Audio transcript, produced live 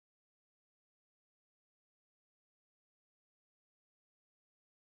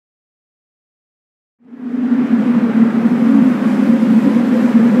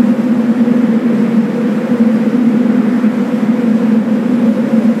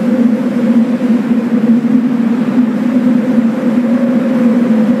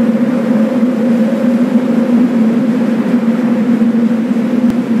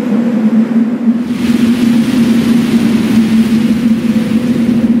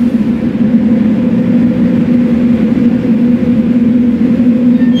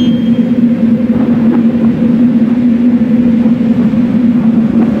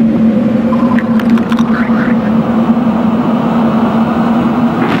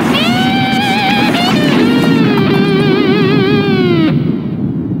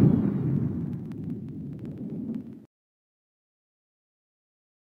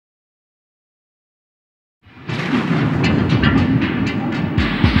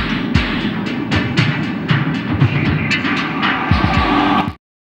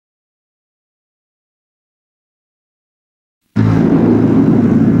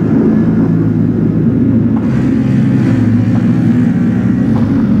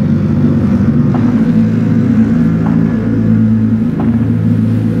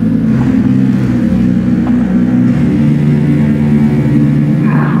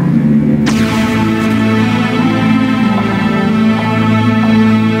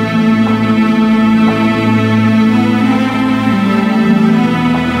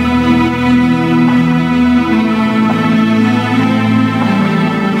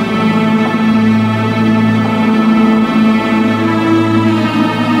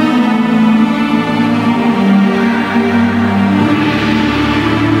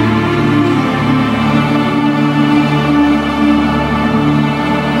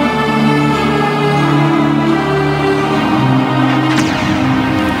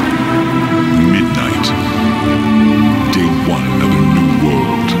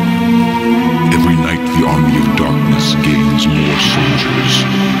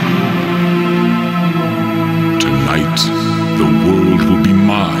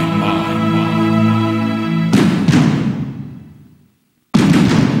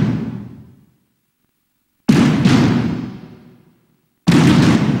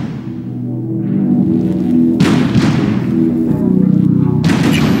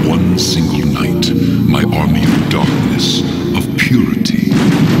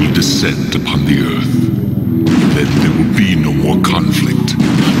descend upon the earth. Then there will be no more conflict,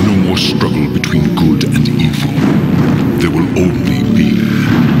 no more struggle between good and evil. There will only be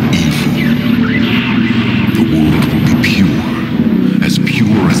evil. The world will be pure as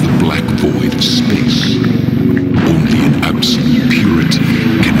the black void of space. Only in absolute purity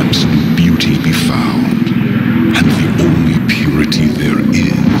can absolute beauty be found. And the only purity there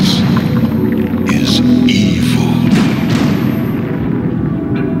is evil.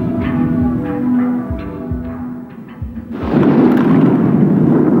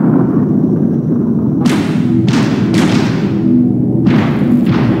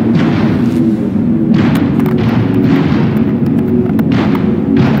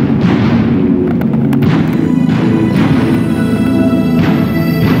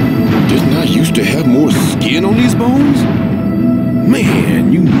 On these bones?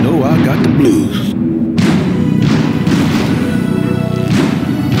 Man, you know I got the blues.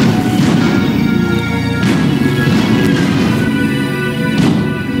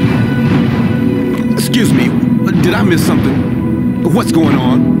 Excuse me, did I miss something? What's going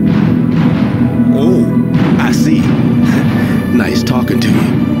on? Oh, I see. Nice talking to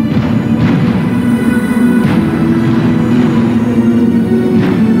you.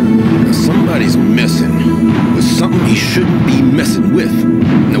 Somebody's messing with something he shouldn't be messing with.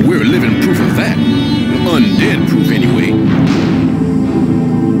 Now we're living proof of that. Undead proof, anyway.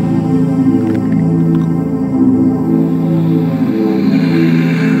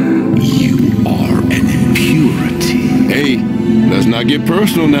 You are an impurity. Hey, let's not get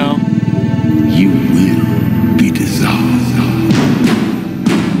personal now. You will be dissolved.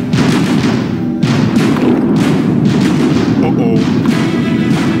 Uh-oh.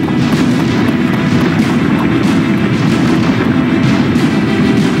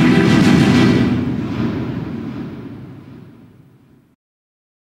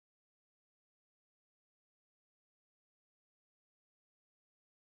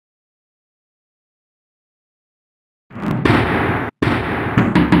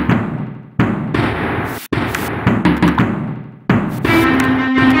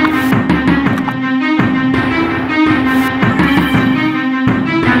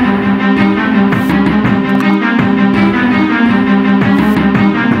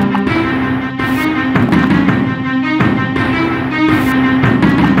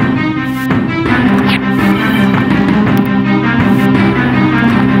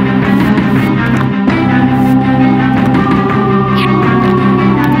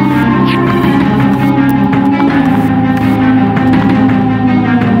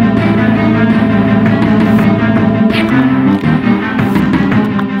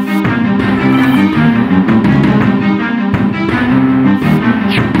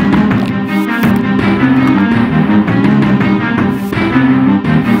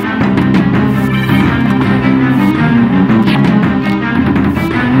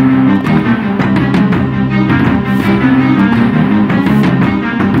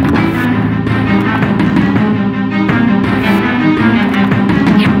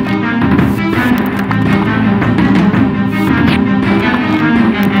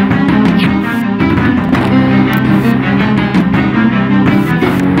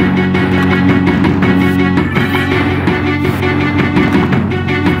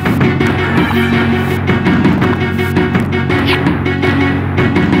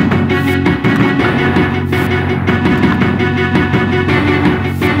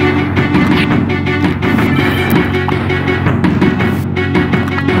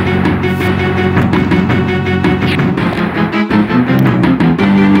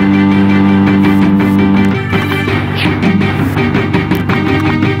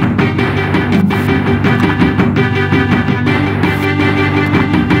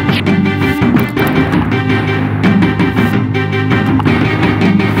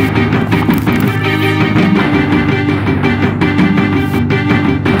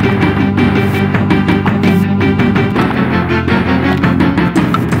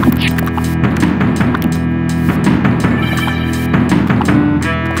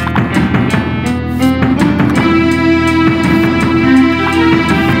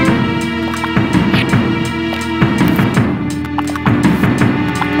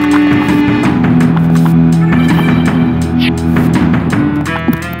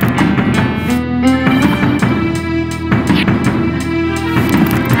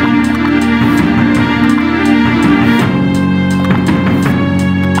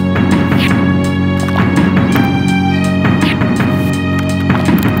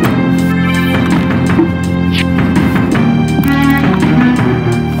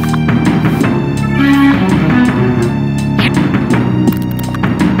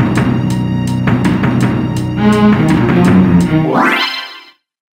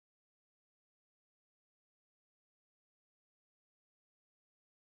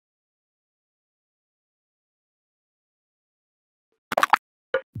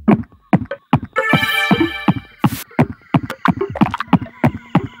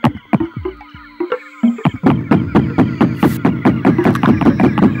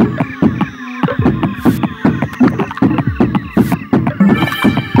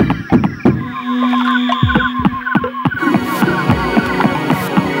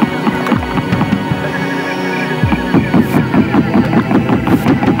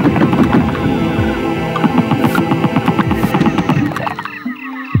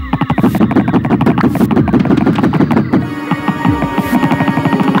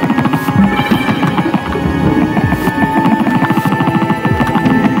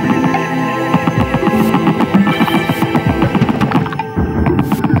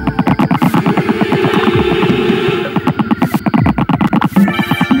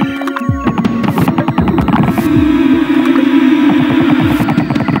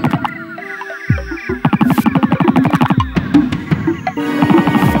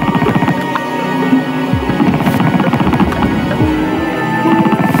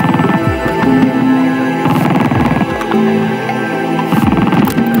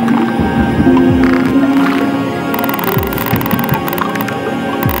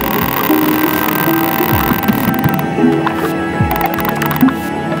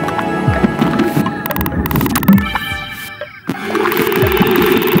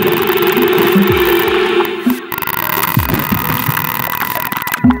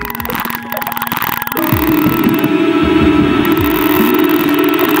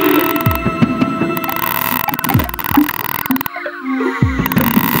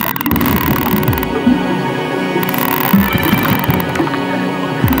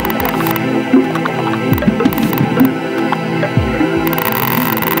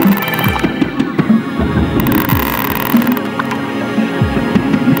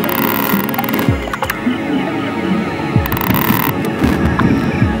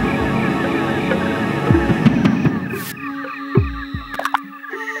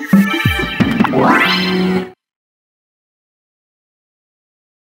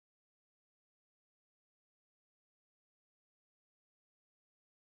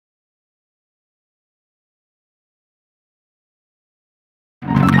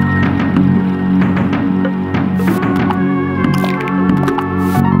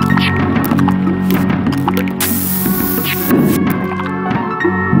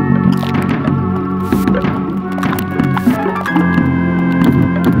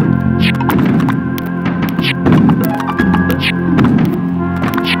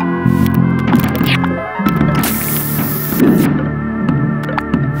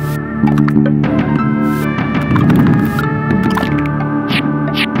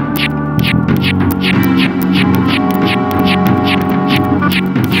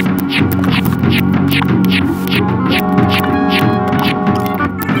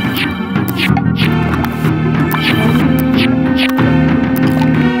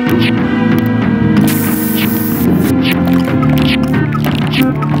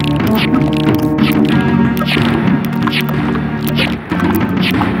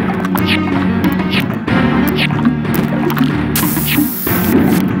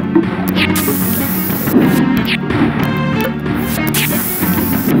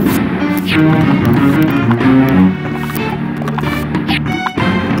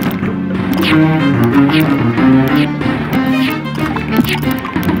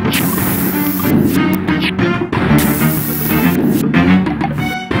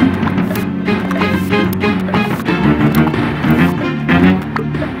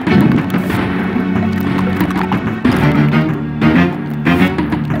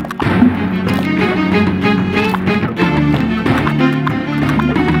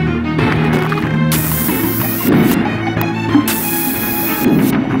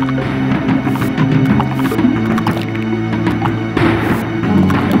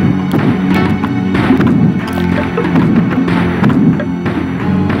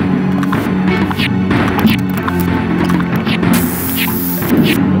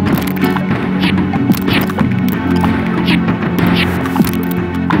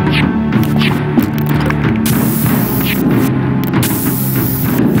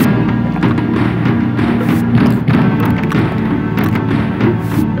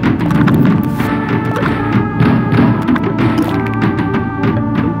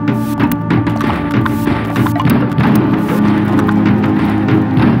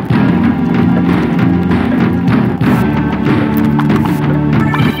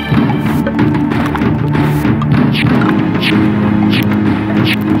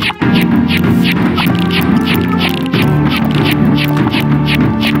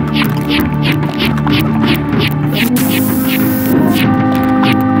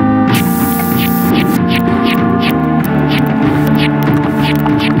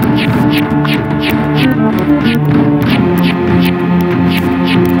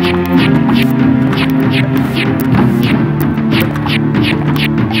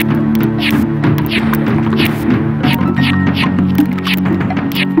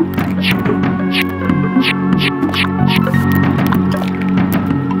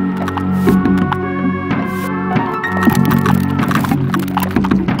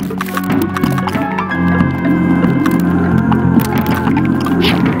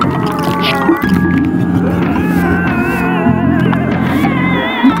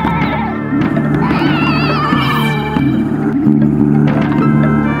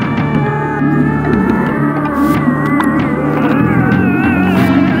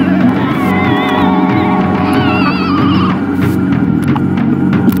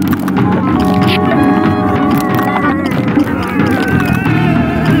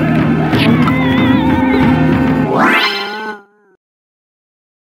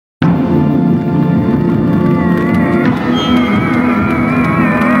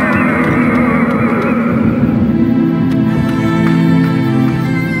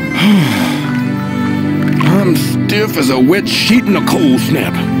 stiff as a wet sheet in a cold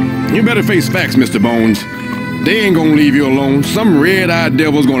snap. You better face facts, Mr. Bones. They ain't gonna leave you alone. Some red-eyed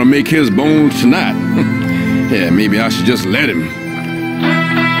devil's gonna make his bones tonight. Yeah, maybe I should just let him.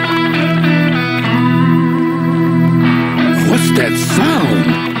 What's that sound?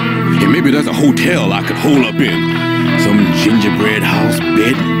 Yeah, maybe there's a hotel I could hole up in. Some gingerbread house,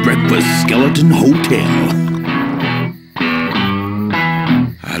 bed, breakfast, skeleton hotel.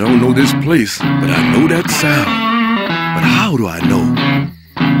 I don't know this place, but I know that sound. But how do I know?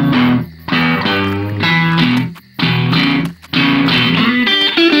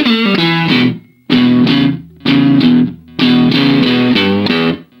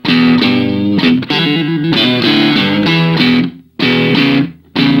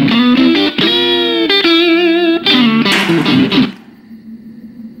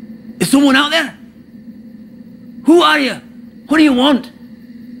 Is someone out there? Who are you? What do you want?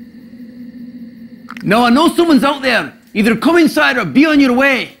 No, I know someone's out there. Either come inside or be on your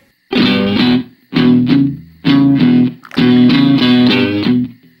way.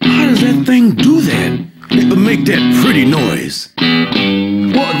 How does that thing do that? It would make that pretty noise.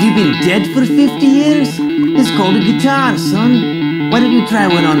 What, have you been dead for 50 years? It's called a guitar, son. Why don't you try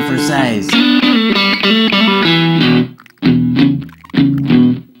one on for size?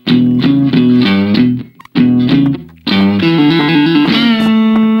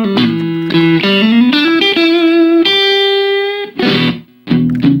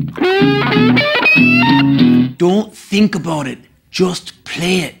 Don't think about it. Just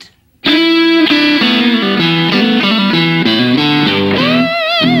play it. There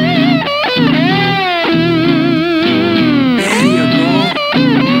you go.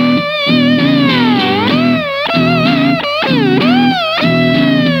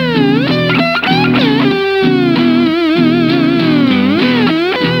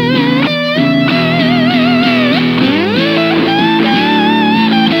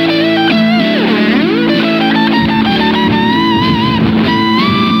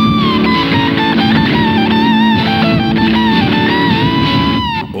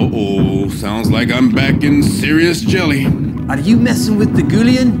 like I'm back in serious jelly. Are you messing with the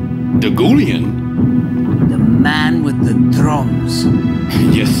Gullion? The Gullion? The man with the drums.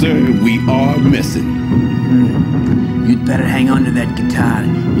 Yes, sir, we are messing. You'd better hang on to that guitar.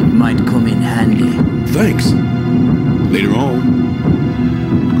 It might come in handy. Thanks. Later on.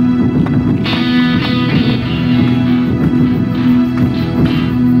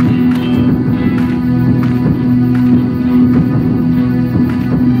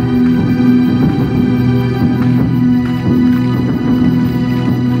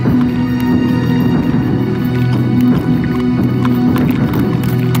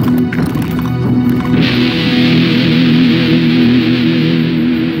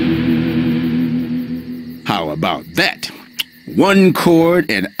 One chord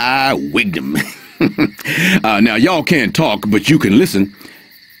and I wigged him. Now, y'all can't talk, but you can listen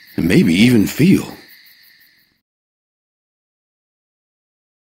and maybe even feel.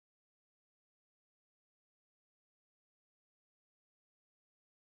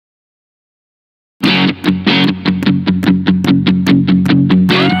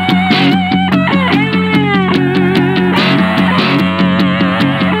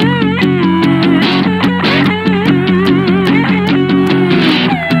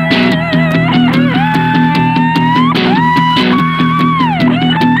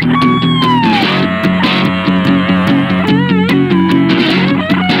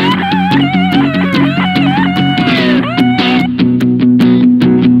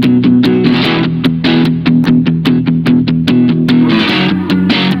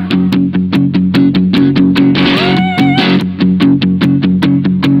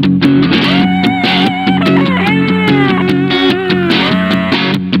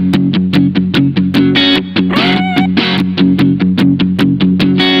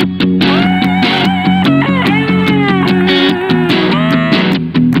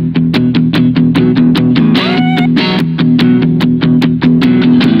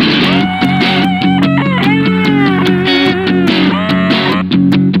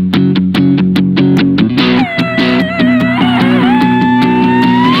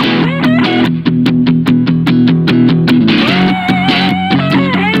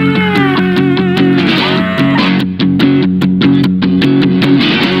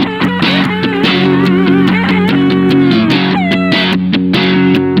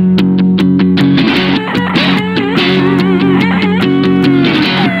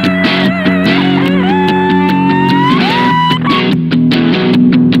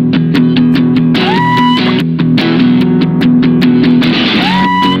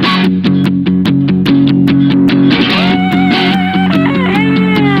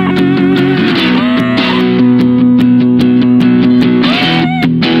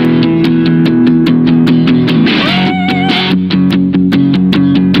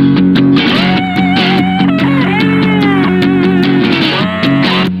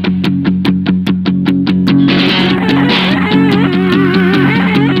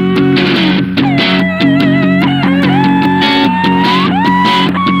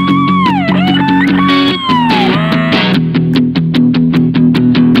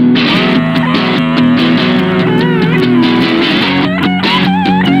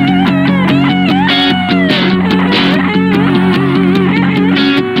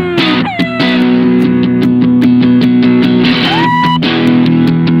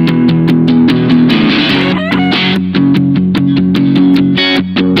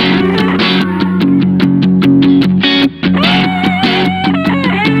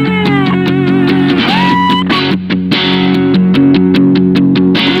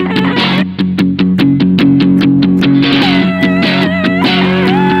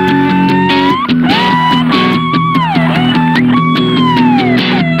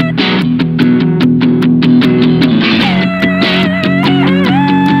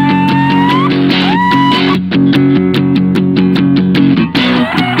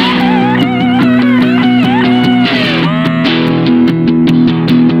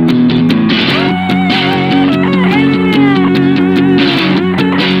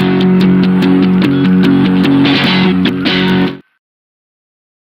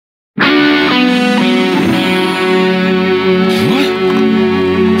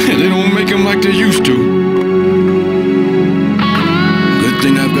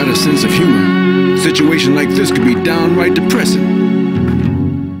 situation like this could be downright depressing.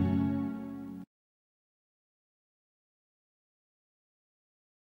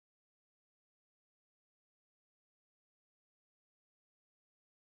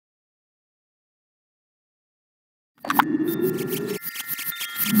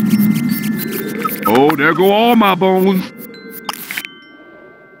 Oh, there go all my bones.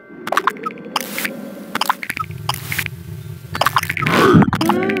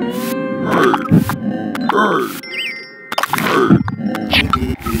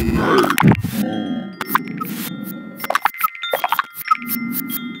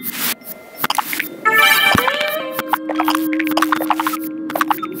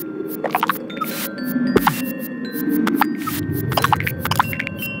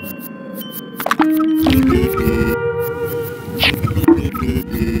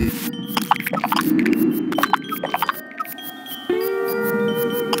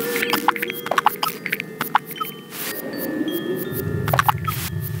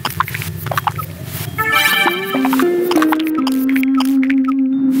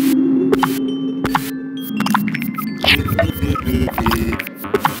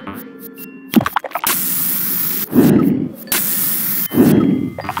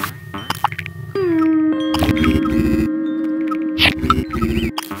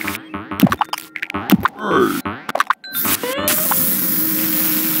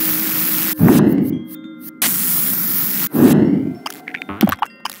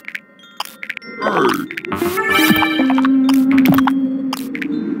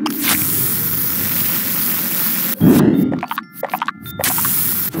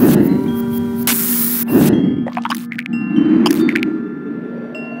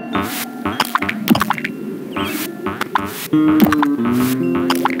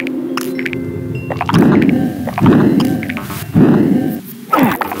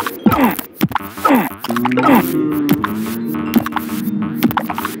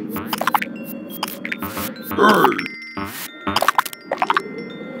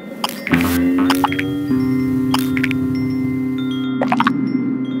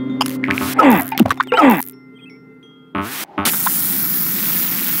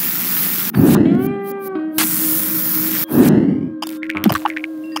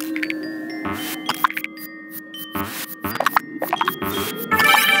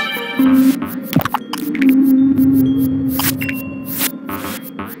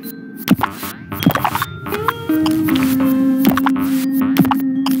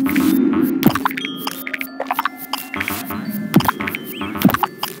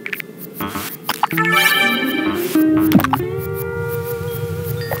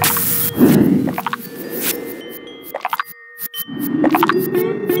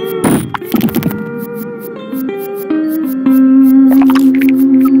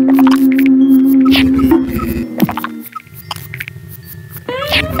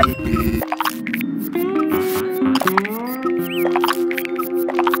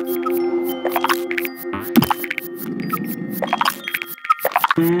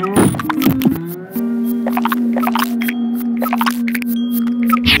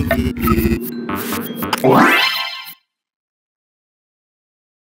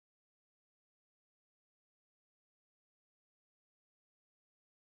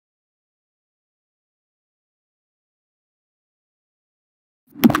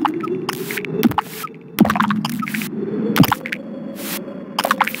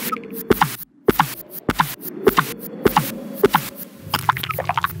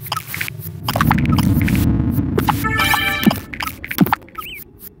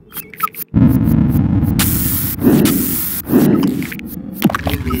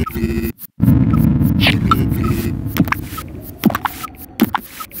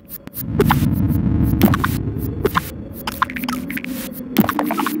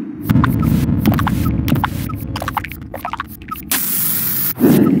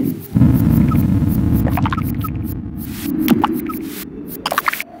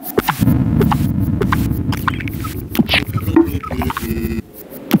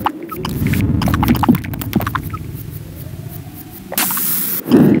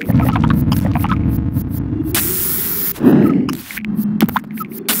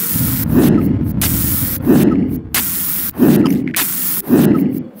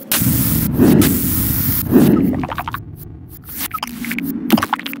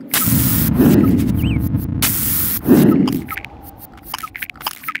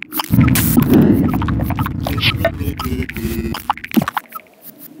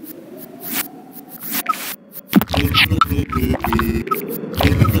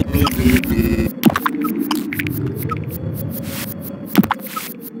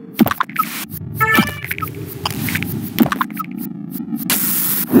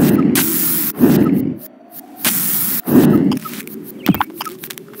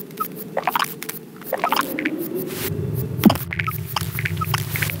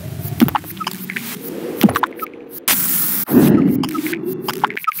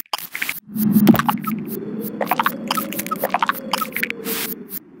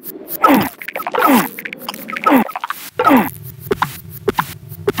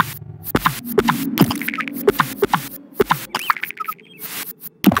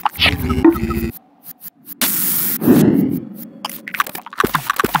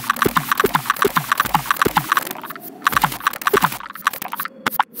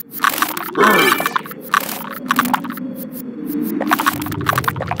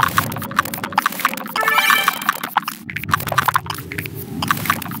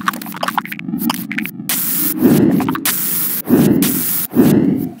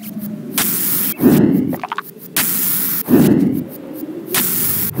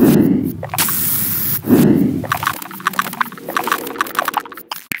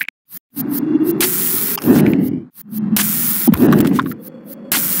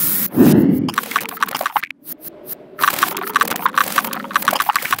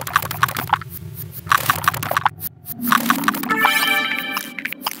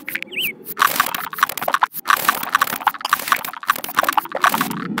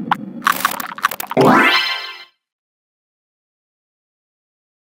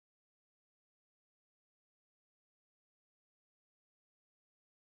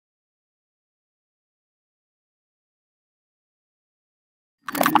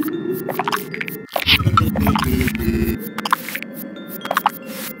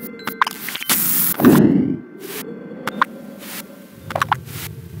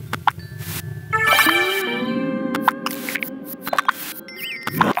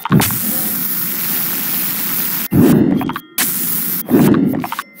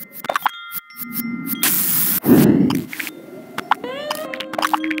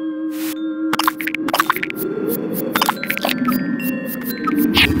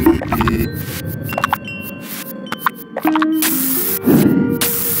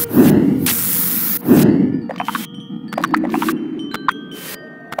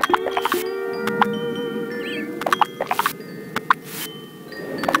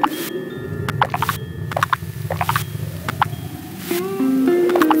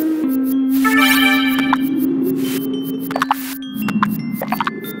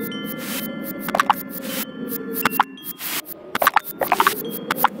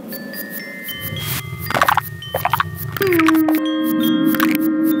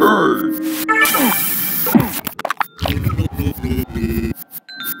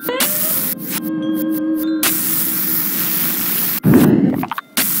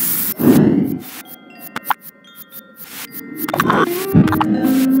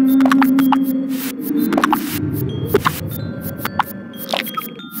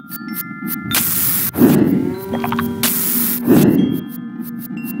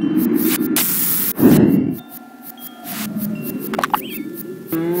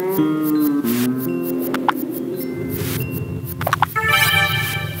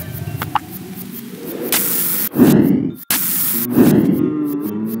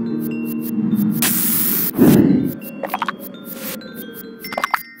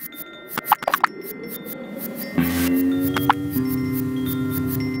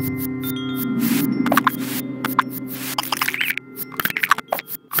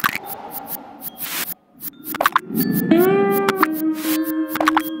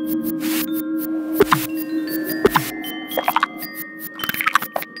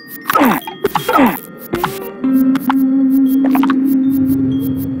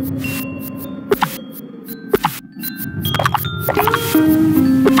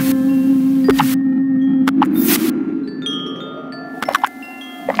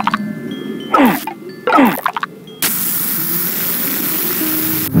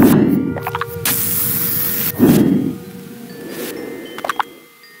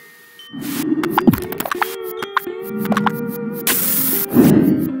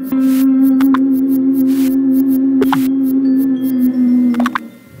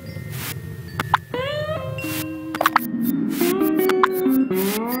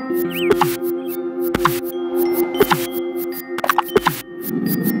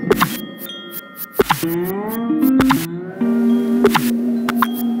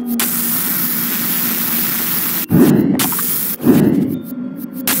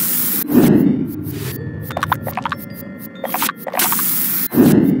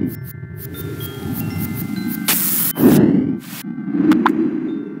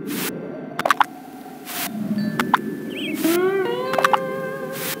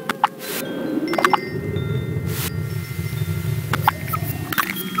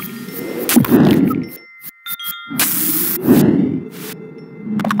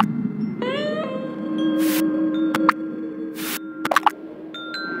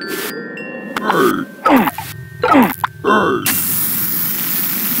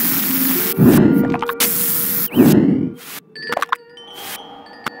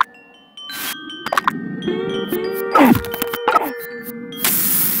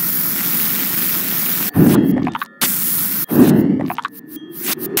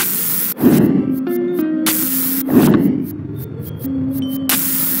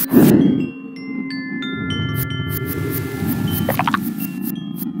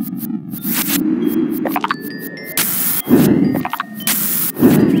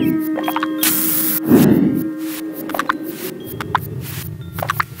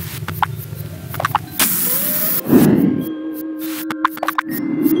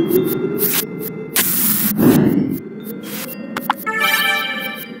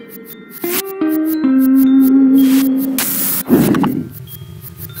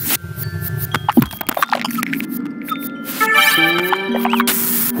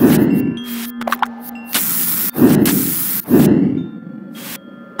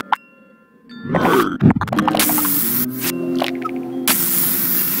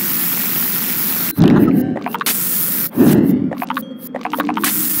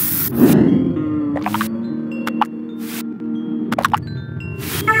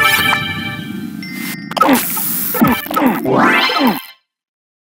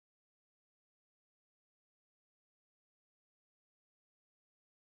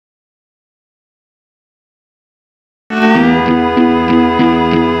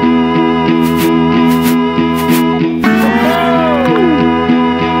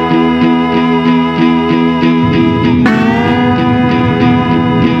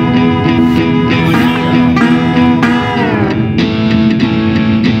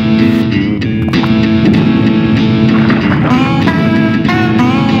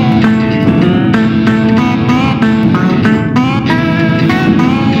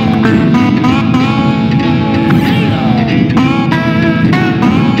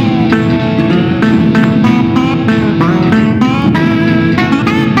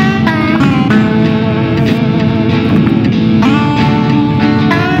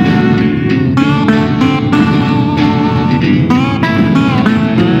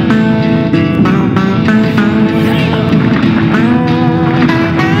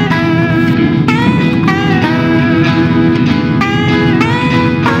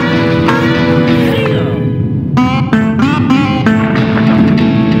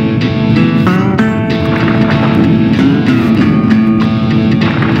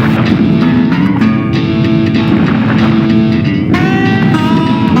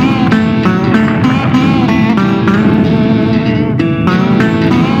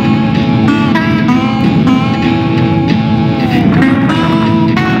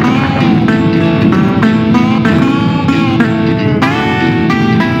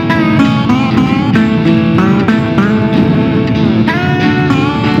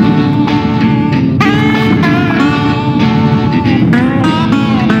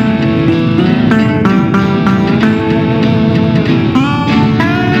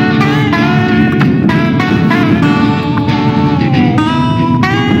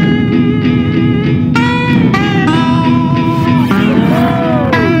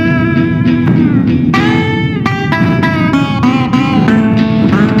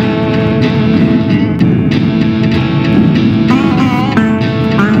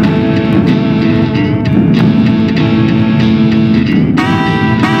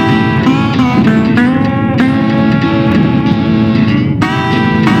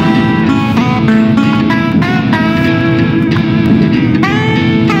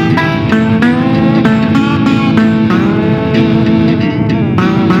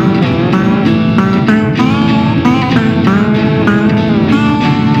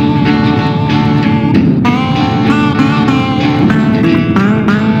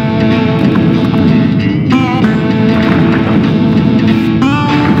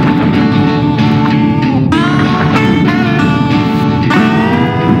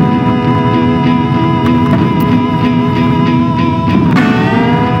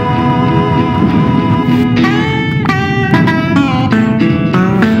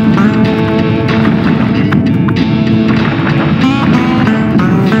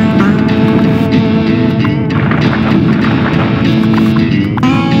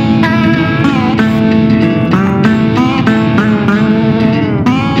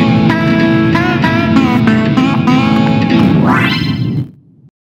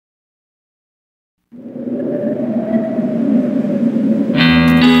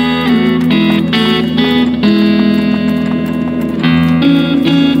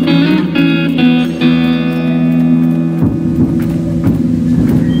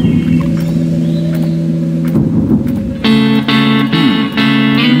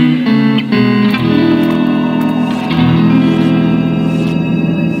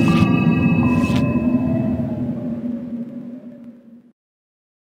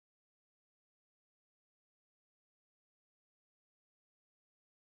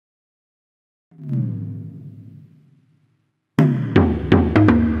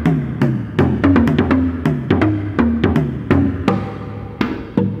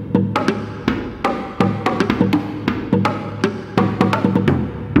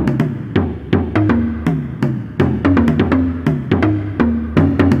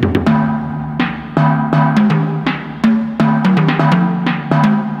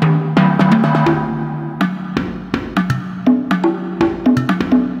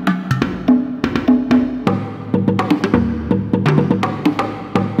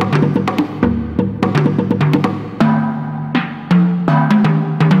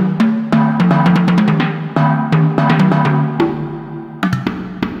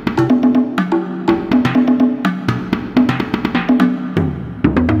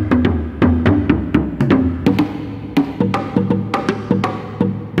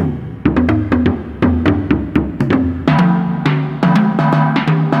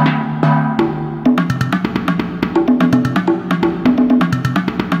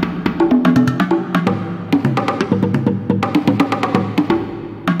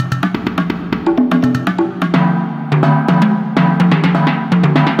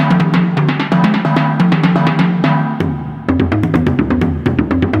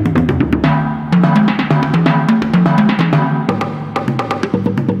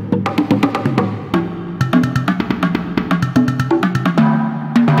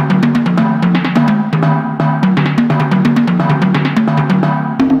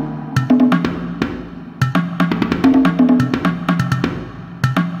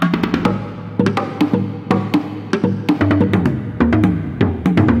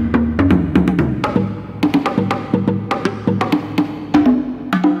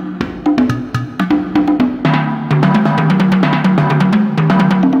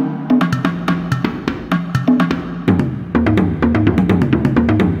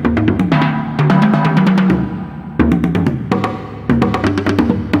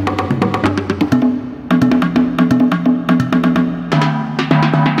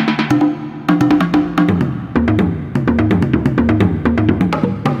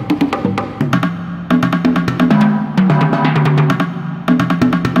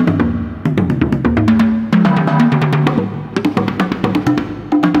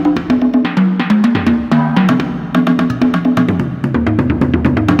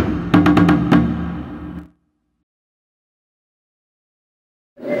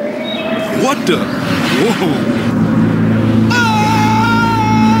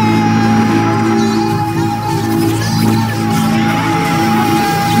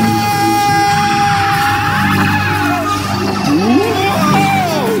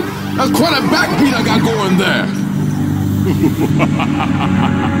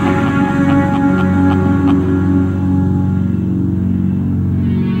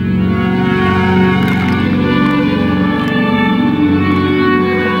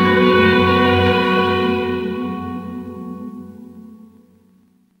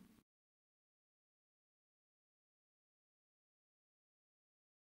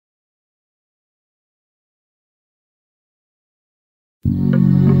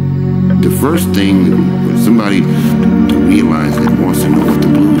 first thing for somebody to realize that wants to know what the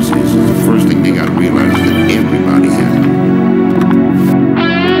blues is the first thing they got to realize is that everybody has it.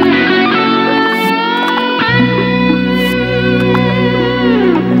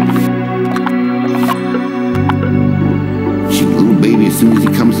 Little baby, as soon as he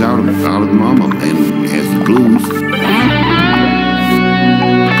comes out of mama and has the blues.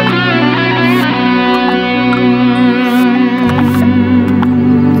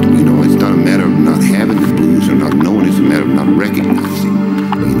 You know, it's not a matter of not having the blues or not knowing, it's a matter of not recognizing,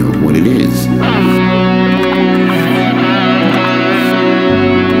 you know, what it is.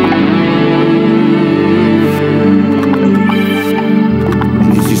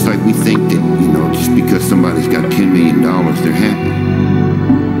 And it's just like we think that, you know, just because somebody's got $10 million, they're happy.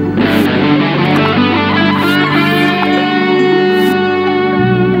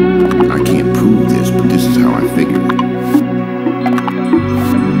 I can't prove this, but this is how I figure it.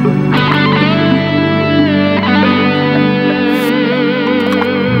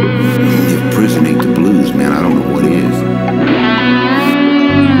 If prison ain't the blues, man, I don't know what is.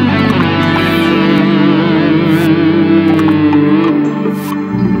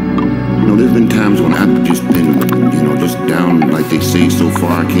 You know, there's been times when I've just been, you know, just down, like they say, so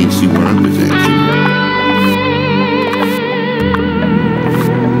far I can't see where others at.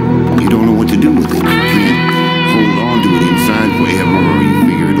 You don't know what to do with it. You can't hold on to it inside forever, or you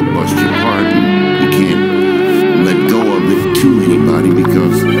figure it'll bust your heart, and you can't let go of it to anybody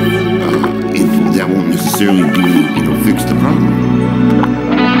because that won't necessarily do, you know, fix the problem.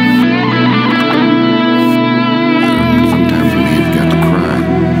 Sometimes a man's got to cry,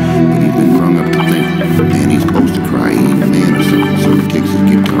 but he's been brung up to think, man, he's supposed to cry, he ain't a man or something, so he takes his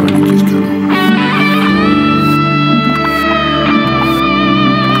guitar and he just kind of...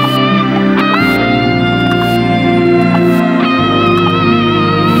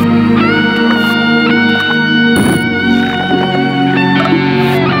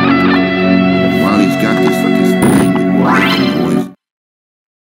 While he's got this thing that makes noise.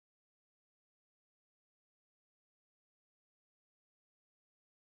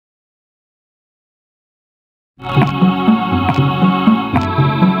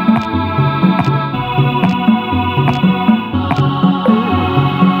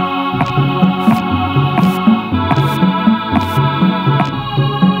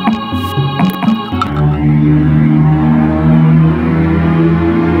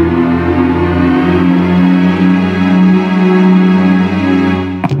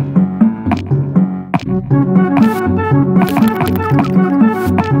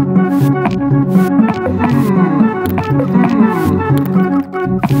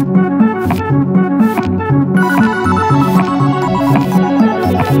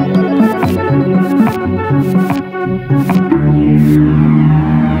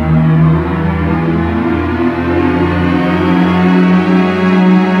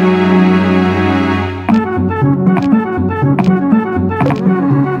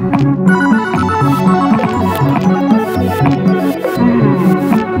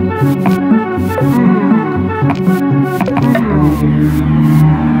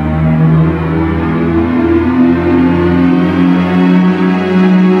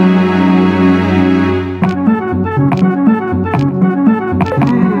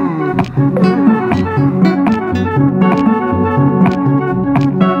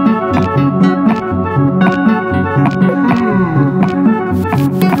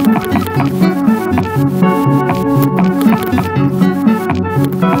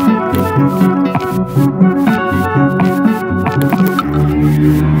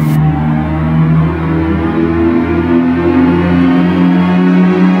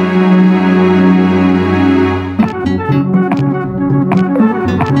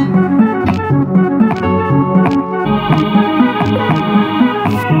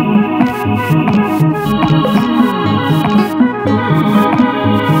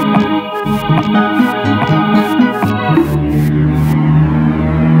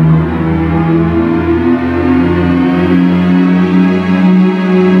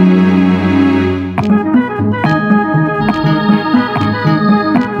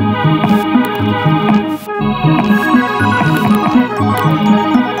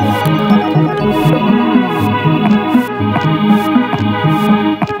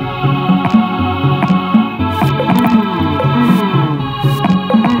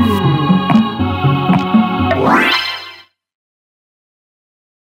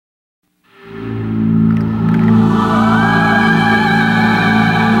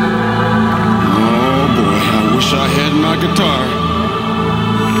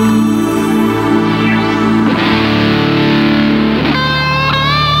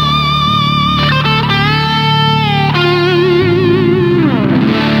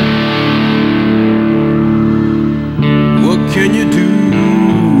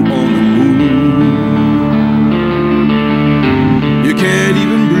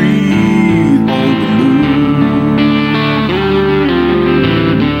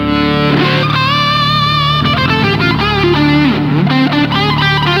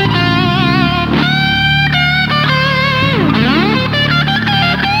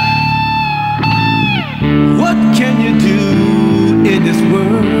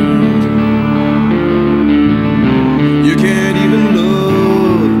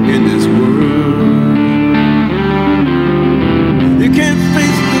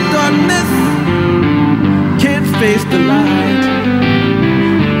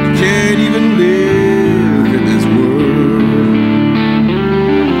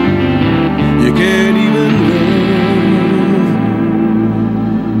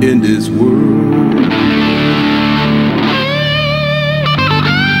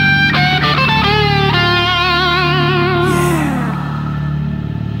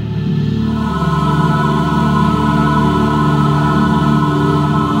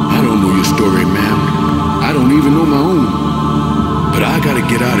 gotta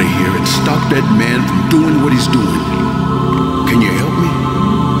get out of here and stop that man from doing what he's doing. Can you help me?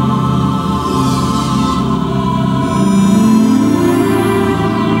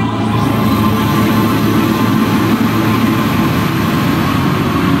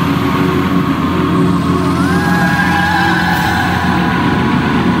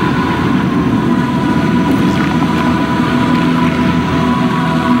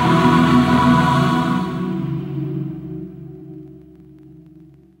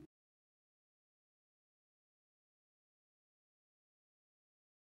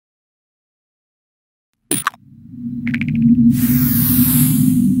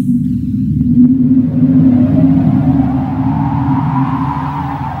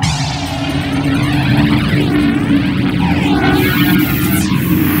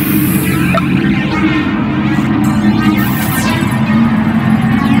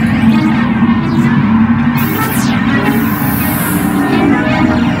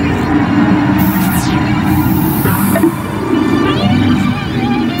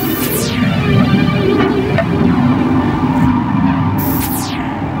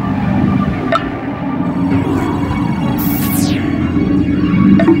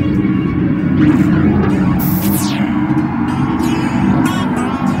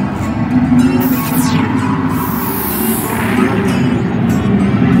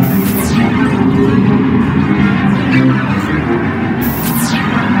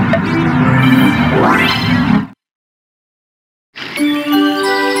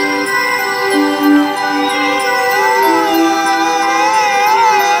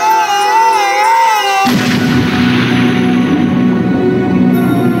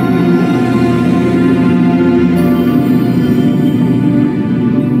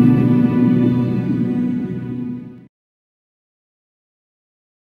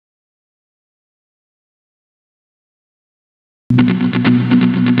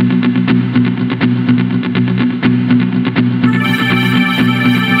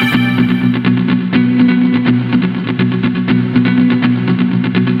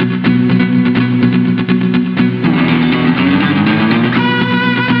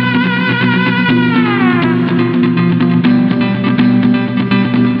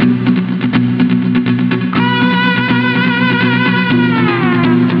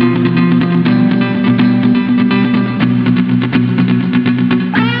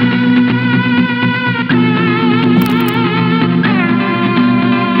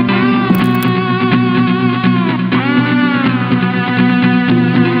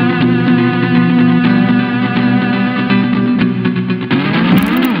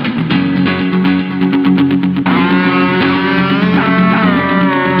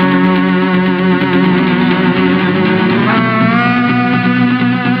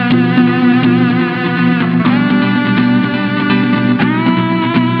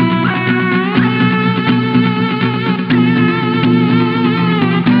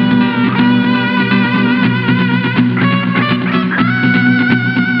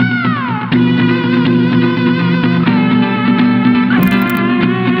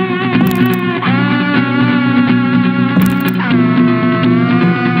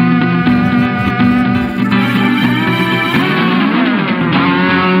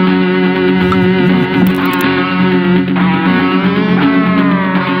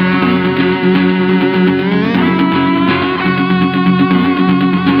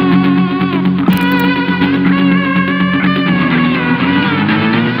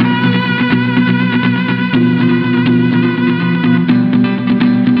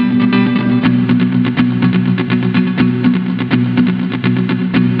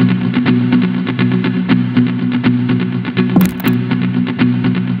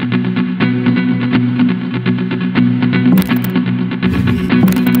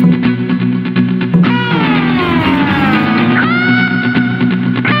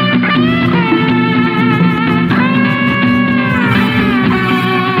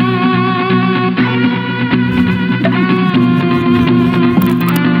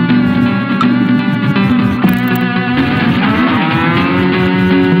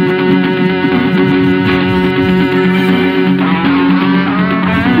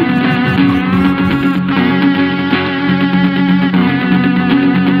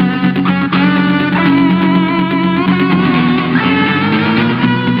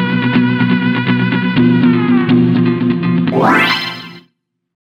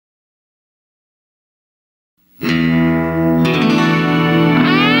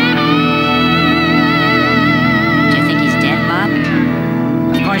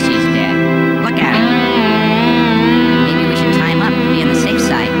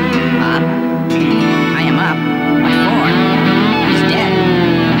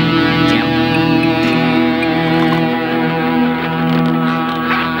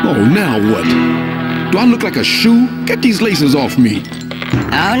 Oh, now what? Do I look like a shoe? Get these laces off me.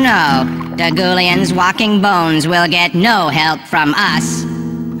 Oh no, Dagulian's walking bones will get no help from us.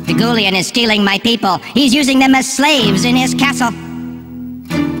 Dagulian is stealing my people. He's using them as slaves in his castle.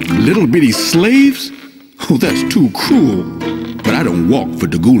 Little bitty slaves? Oh, that's too cruel. But I don't walk for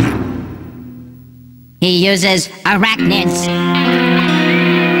Dagulian. He uses arachnids.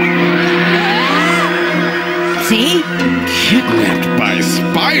 See? Kidnapped by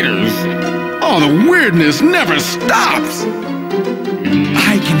spiders? Oh, the weirdness never stops!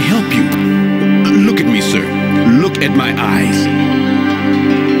 I can help you. Look at me, sir. Look at my eyes.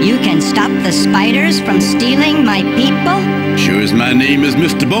 You can stop the spiders from stealing my people? Sure as my name is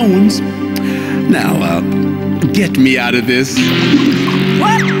Mr. Bones. Now, get me out of this.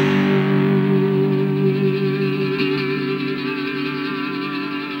 What?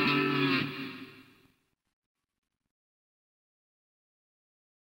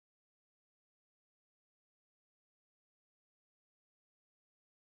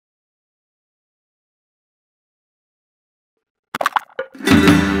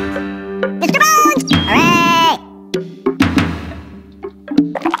 Mr. Bones! Hooray!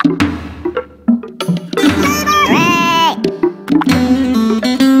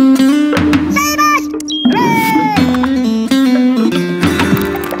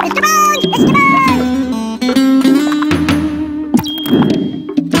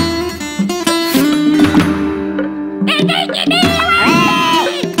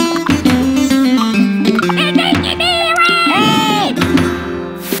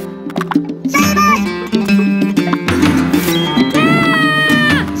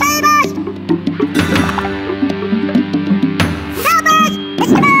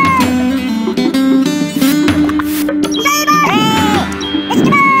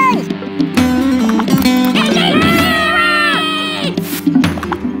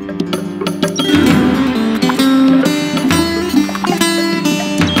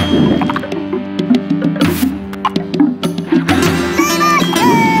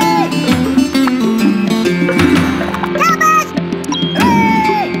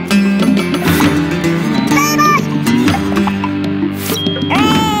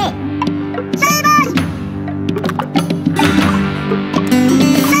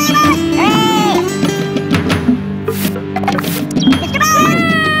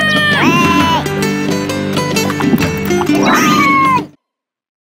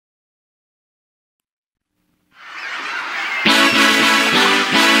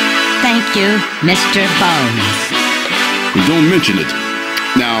 Mr. Bones. Don't mention it.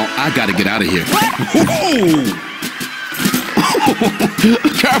 Now, I gotta get out of here. Whoa!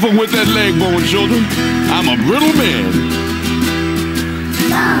 Careful with that leg, Bone children. I'm a brittle man.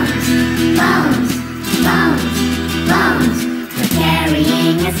 Bones, bones, bones, bones. We're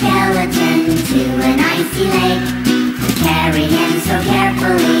carrying a skeleton to an icy lake. We're carrying so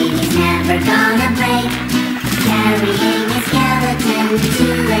carefully, he's never gonna break. Carrying a skeleton to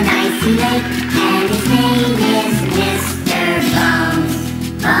an icy lake, and his name is Mr. Bones.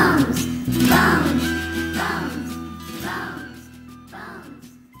 Bones, bones, bones, bones, bones, bones.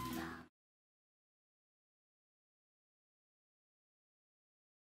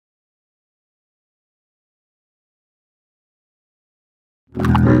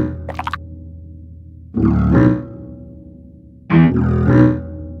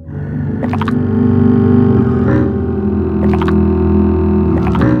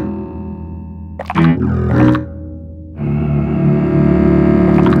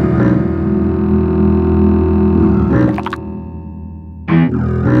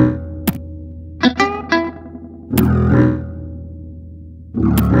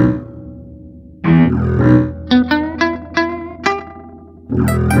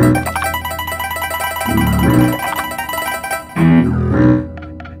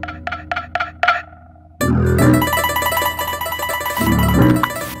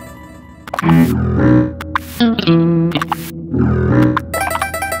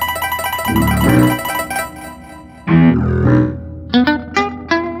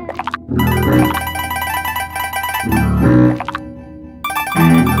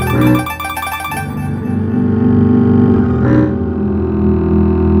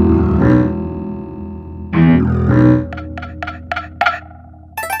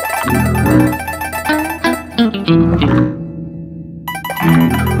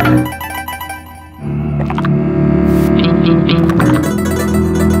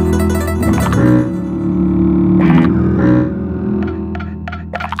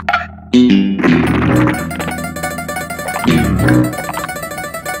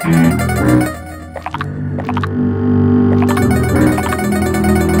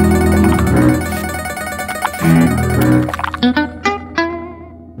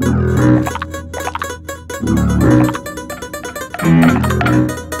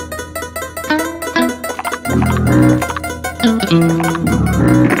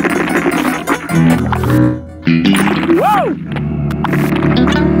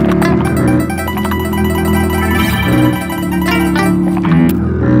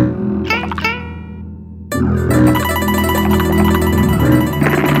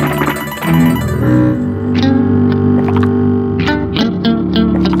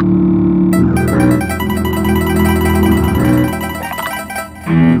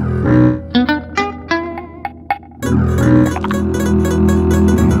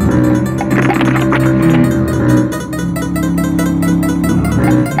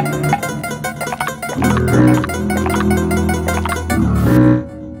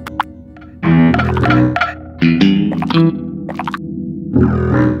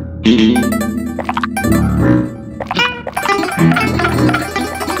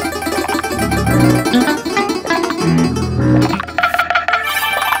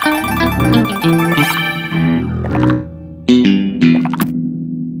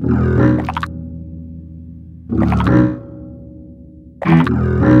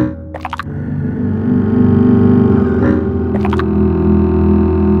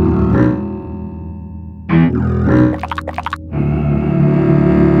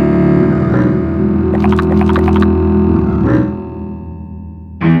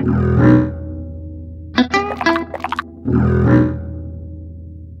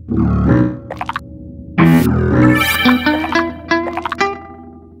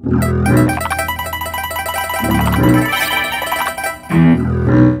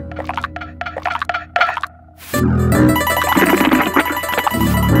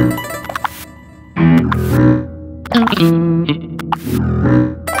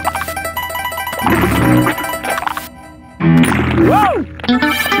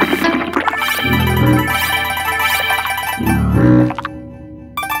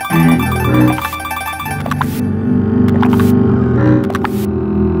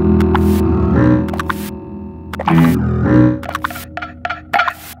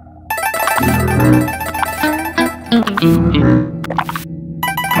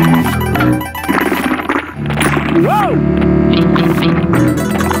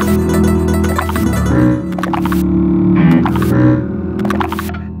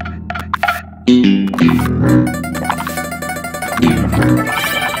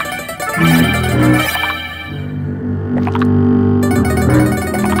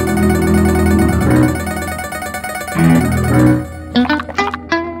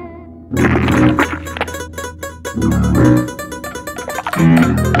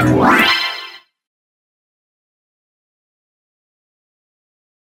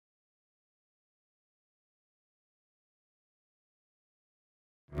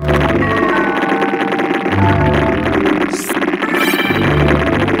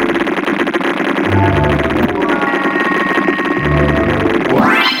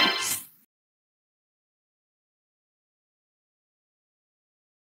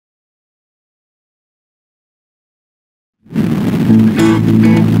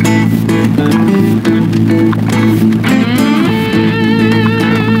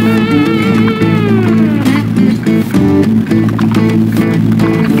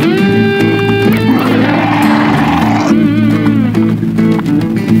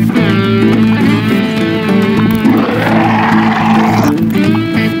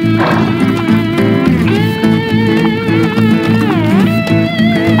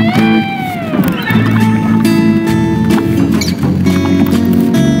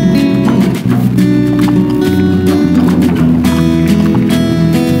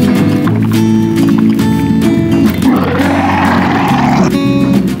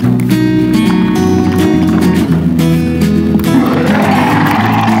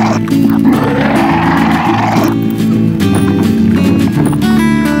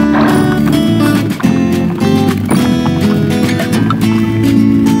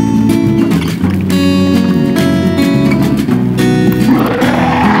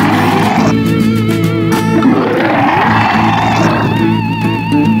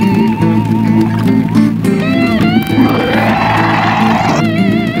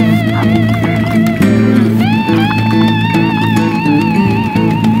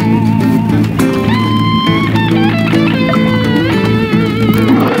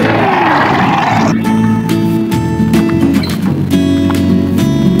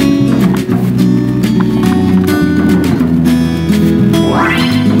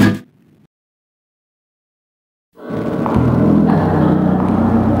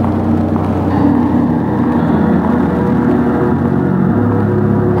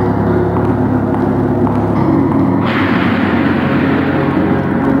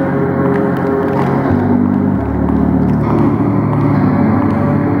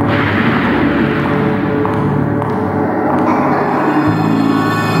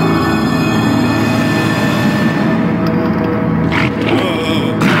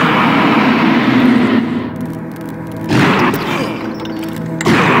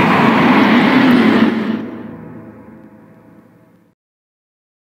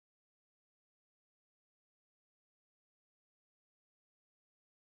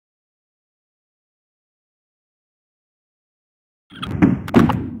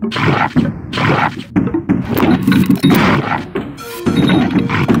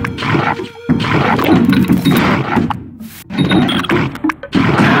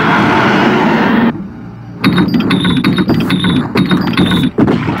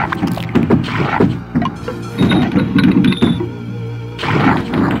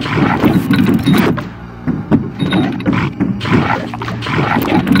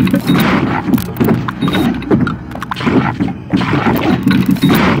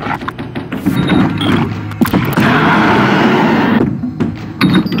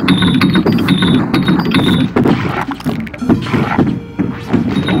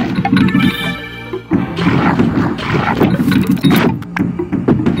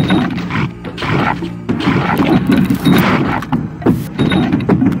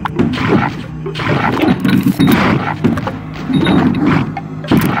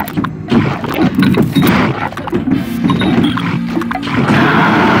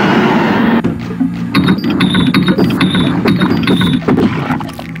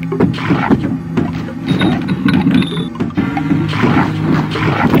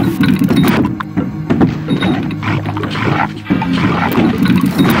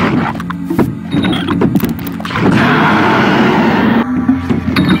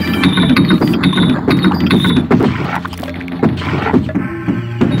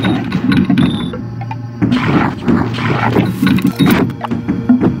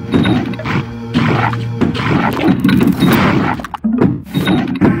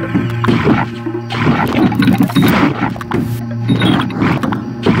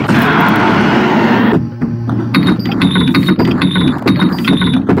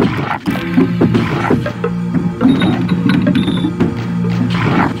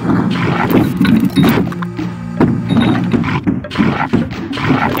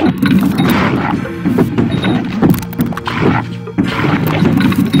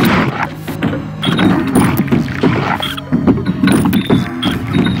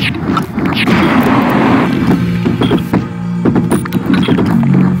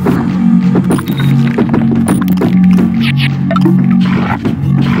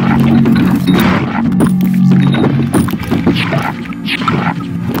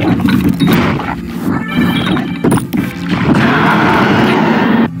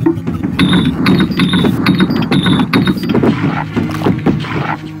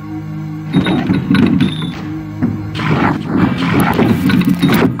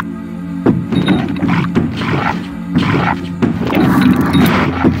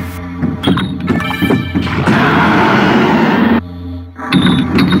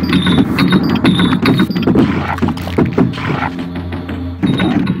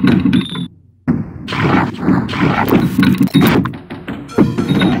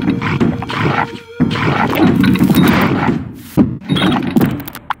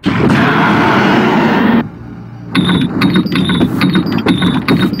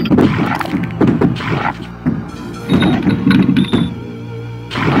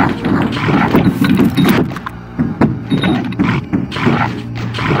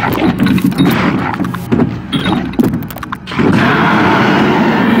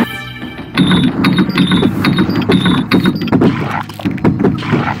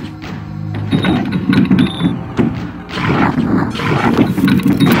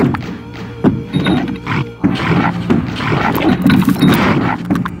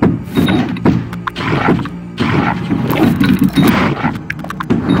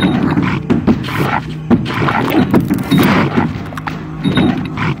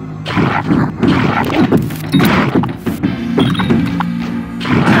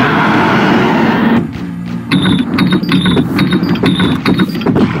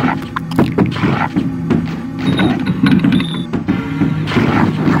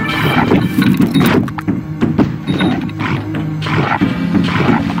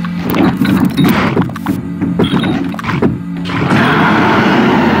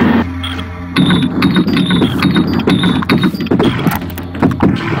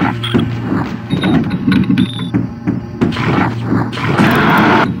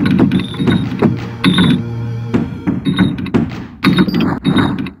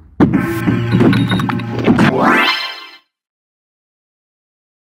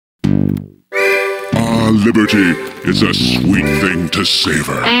 Liberty is a sweet thing to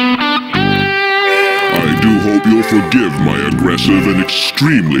savor. I do hope you'll forgive my aggressive and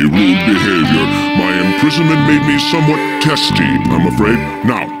extremely rude behavior. My imprisonment made me somewhat testy, I'm afraid.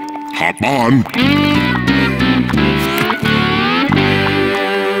 Now, hop on.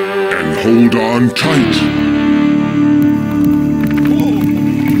 And hold on tight.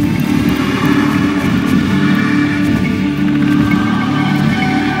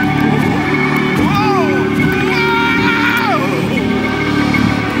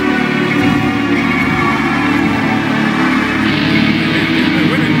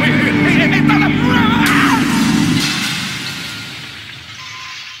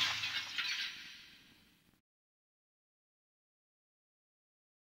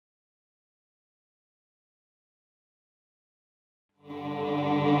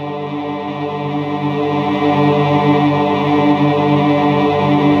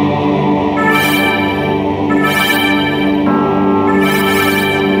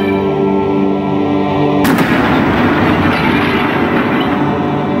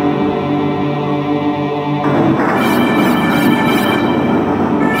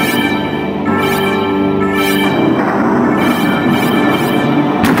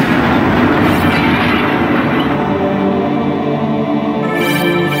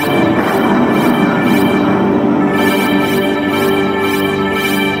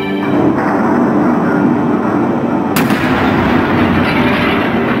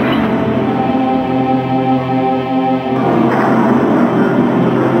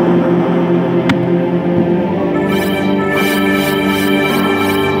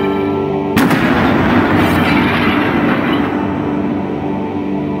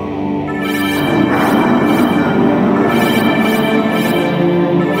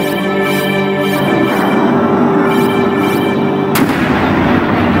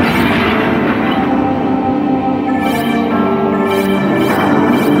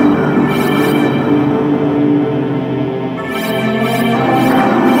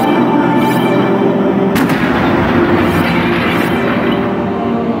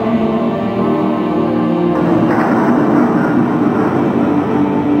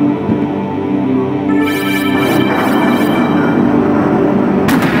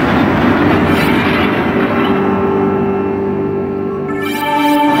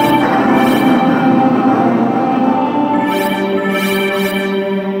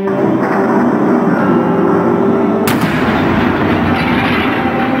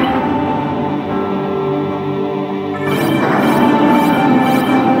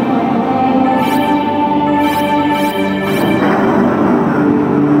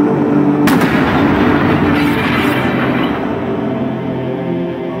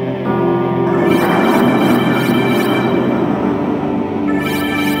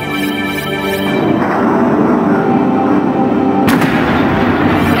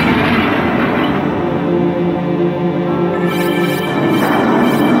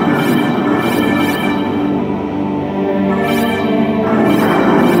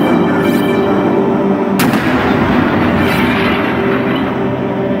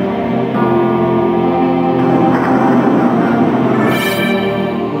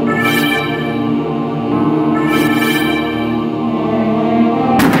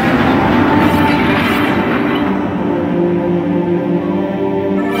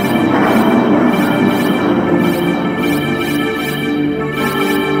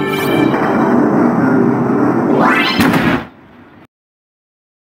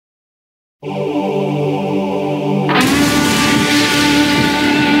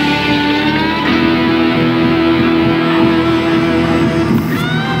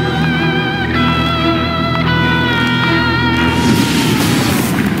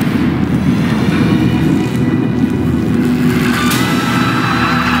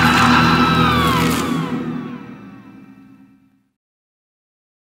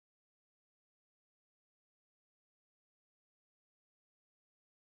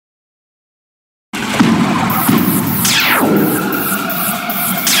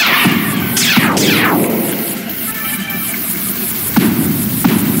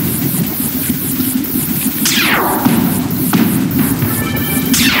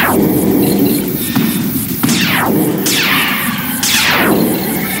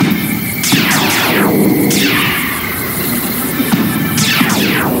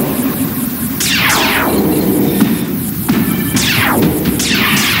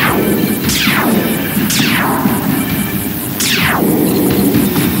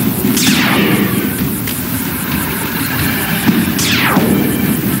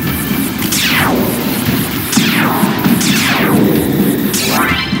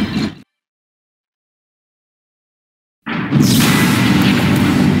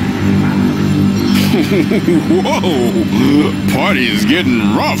 Whoa! Party is getting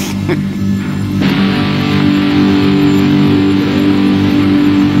rough.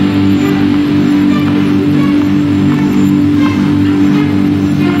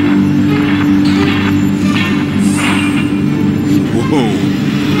 Whoa!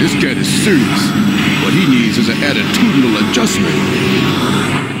 This cat is serious. What he needs is an attitudinal adjustment.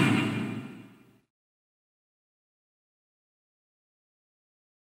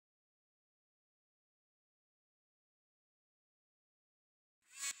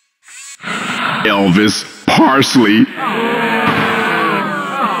 Elvis Parsley.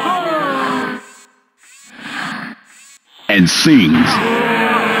 And sings.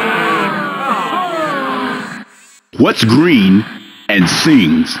 What's green and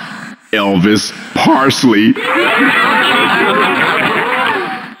sings? Elvis Parsley.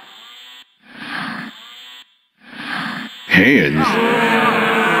 Hands.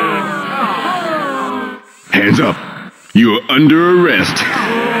 Hands up. You're under arrest.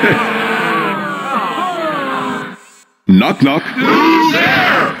 Knock, knock. Who's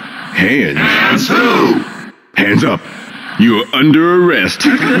there? Hands. Hands who? Hands up. You're under arrest.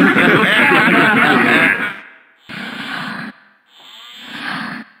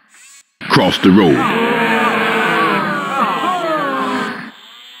 Cross the road.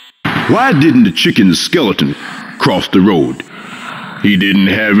 Why didn't the chicken skeleton cross the road? He didn't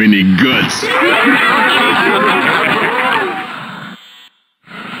have any guts.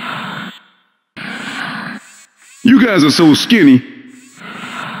 You guys are so skinny.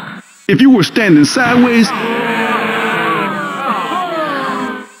 If you were standing sideways,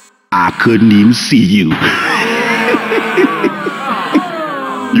 I couldn't even see you.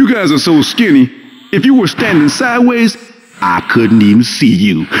 You guys are so skinny. If you were standing sideways, I couldn't even see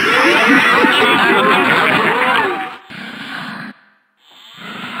you.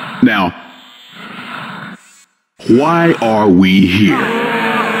 Now, why are we here?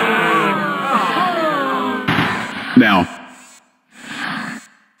 Now,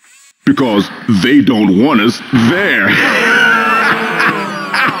 because they don't want us there.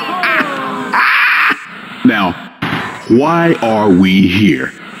 Now, why are we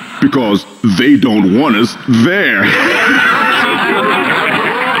here? Because they don't want us there.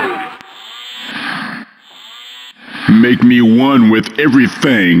 Make me one with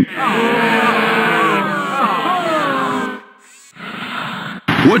everything.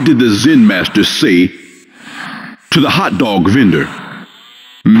 What did the Zen master say to the hot dog vendor?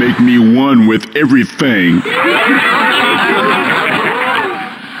 Make me one with everything.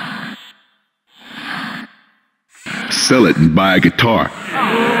 Sell it and buy a guitar.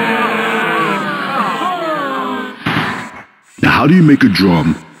 Now, how do you make a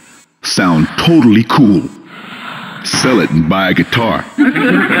drum sound totally cool? Sell it and buy a guitar.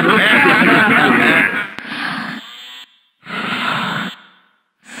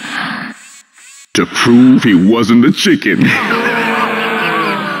 To prove he wasn't a chicken.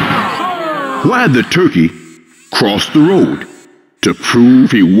 Why'd the turkey cross the road? To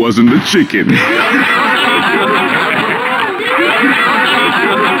prove he wasn't a chicken.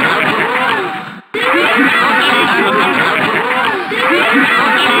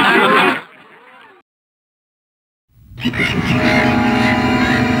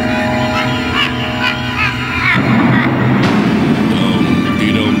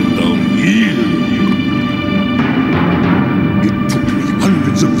 It took me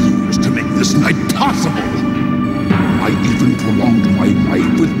hundreds of years to make this night possible. I even prolonged my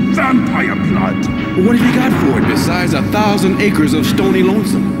life with vampire blood. What have you got for it besides 1,000 acres of stony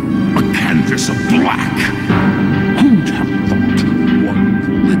lonesome? A canvas of black. Who'd have thought one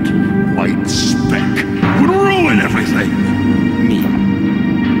little white speck would ruin everything? Me.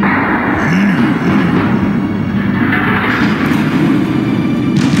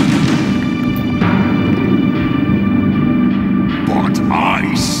 But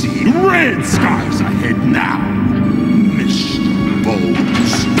I see red skies ahead now, Mr.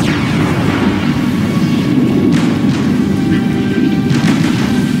 Bones.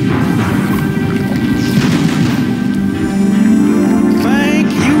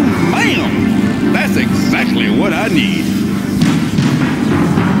 Thank you, ma'am. That's exactly what I need.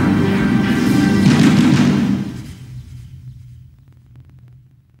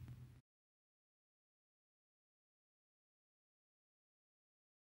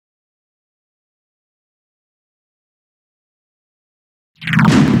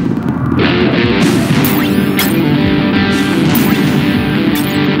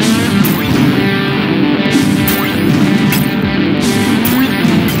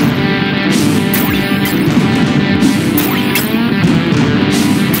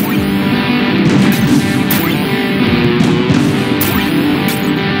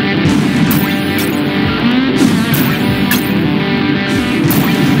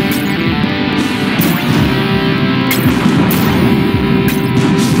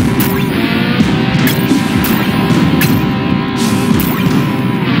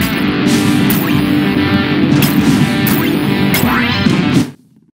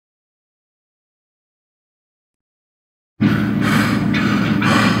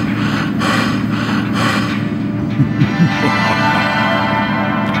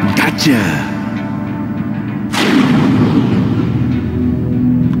 gotcha.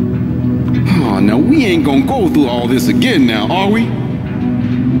 Oh, now we ain't gonna go through all this again now, are we?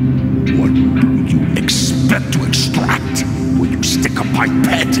 What do you expect to extract when you stick a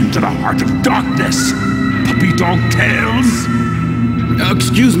pipette into the heart of darkness? Puppy dog tails?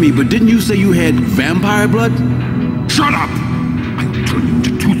 Excuse me, but didn't you say you had vampire blood? Shut up! I'll turn you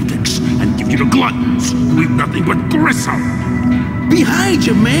into toothpicks and give you to gluttons who eat nothing but gristle. Behind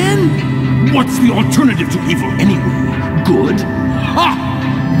you, man! What's the alternative to evil anyway? Good?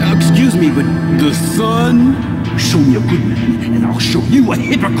 Ha! Excuse me, but the sun? Show me a good man, and I'll show you a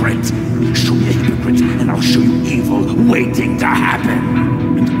hypocrite. Show me a hypocrite, and I'll show you evil waiting to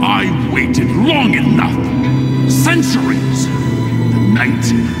happen. And I waited long enough. Centuries. The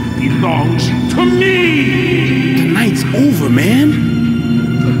night belongs to me. The night's over, man.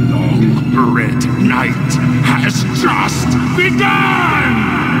 The long red night has just begun.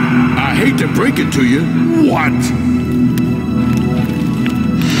 I hate to break it to you. What?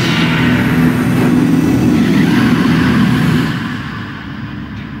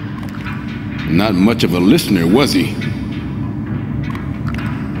 Not much of a listener, was he?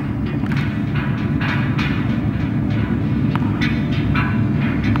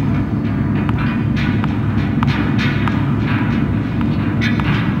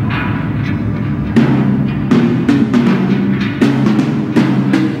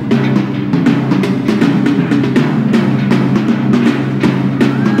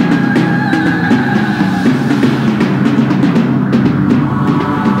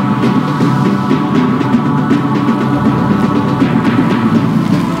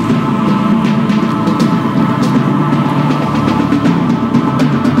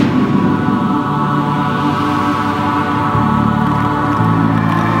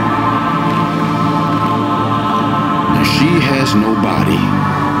 No body,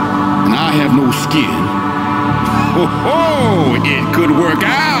 and I have no skin. Oh, it could work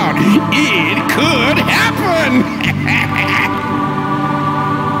out. It could happen.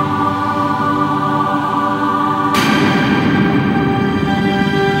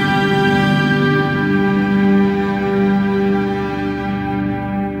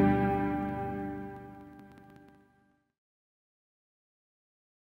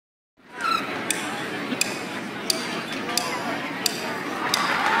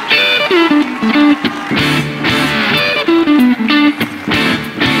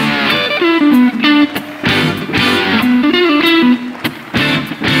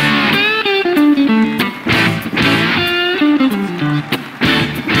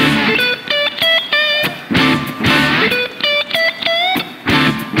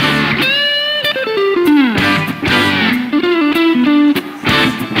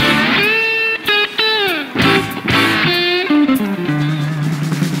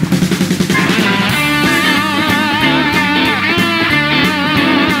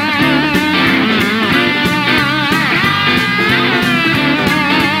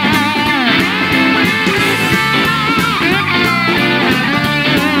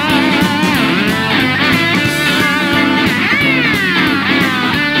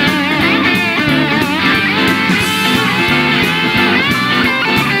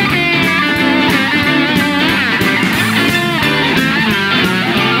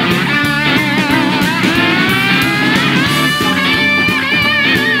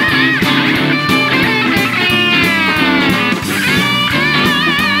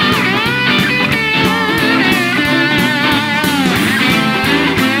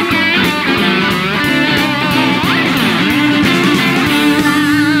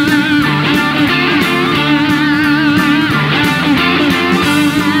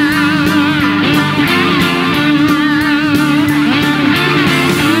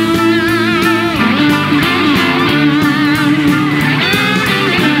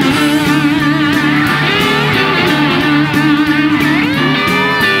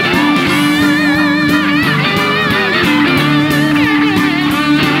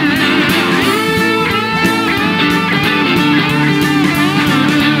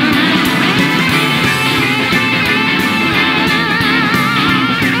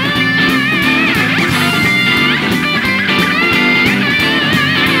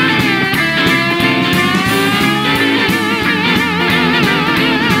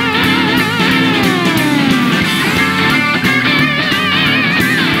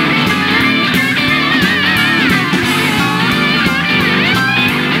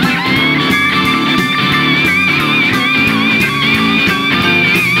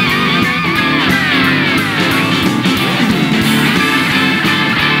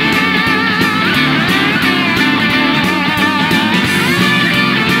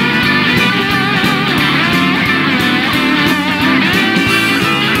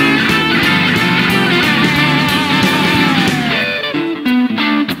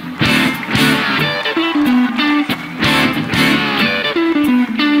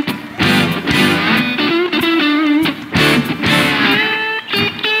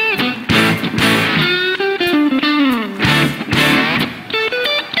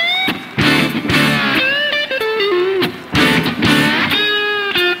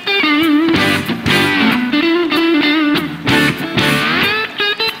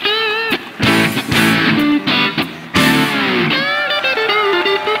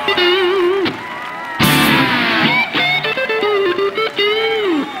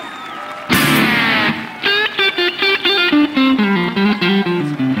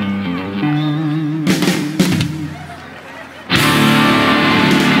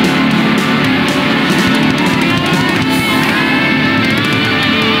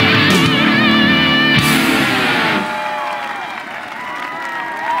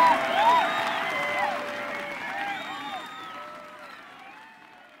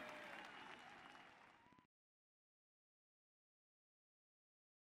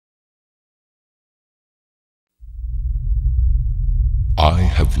 I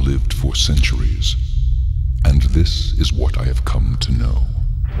have lived for centuries, and this is what I have come to know.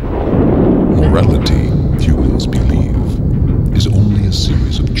 Morality, humans believe, is only a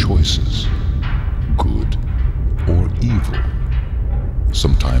series of choices, good or evil.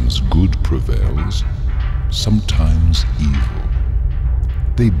 Sometimes good prevails, sometimes evil.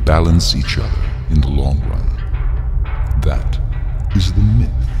 They balance each other in the long run. That is the myth.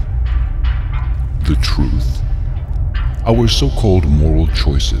 The truth. Our so-called moral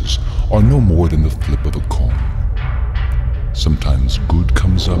choices are no more than the flip of a coin. Sometimes good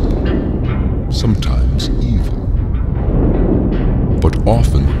comes up, sometimes evil. But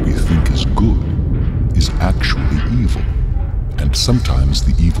often what we think is good is actually evil, and sometimes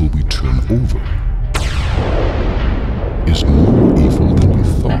the evil we turn over is more evil than we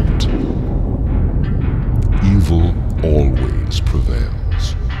thought. Evil always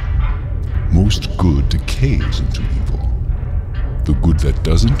prevails. Most good decays into evil. The good that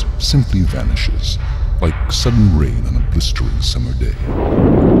doesn't simply vanishes, like sudden rain on a blistering summer day.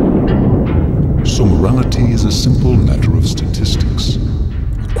 So morality is a simple matter of statistics,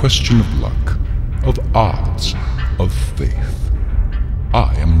 a question of luck, of odds, of faith.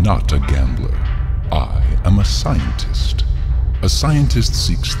 I am not a gambler. I am a scientist. A scientist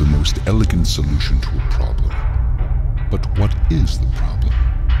seeks the most elegant solution to a problem. But what is the problem?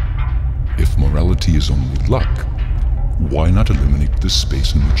 If morality is only luck, why not eliminate the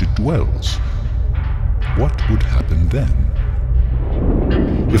space in which it dwells? What would happen then?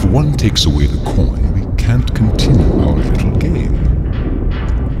 If one takes away the coin, we can't continue our little game.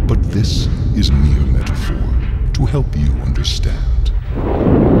 But this is mere metaphor to help you understand.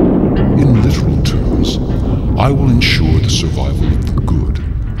 In literal terms, I will ensure the survival of the good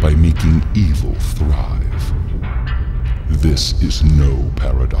by making evil thrive. This is no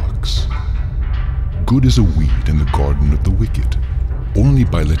paradox. Good is a weed in the garden of the wicked. Only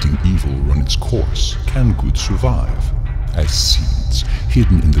by letting evil run its course can good survive, as seeds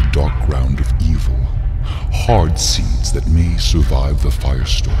hidden in the dark ground of evil, hard seeds that may survive the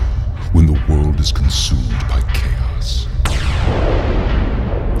firestorm when the world is consumed by chaos.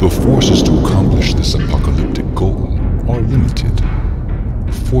 The forces to accomplish this apocalyptic goal are limited.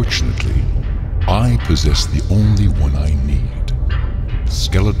 Fortunately, I possess the only one I need: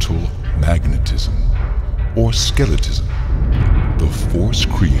 skeletal magnetism, or skeletism, the force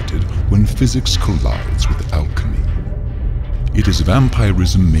created when physics collides with alchemy. It is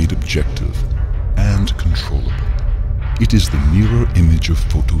vampirism made objective and controllable. It is the mirror image of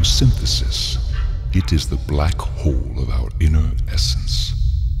photosynthesis. It is the black hole of our inner essence.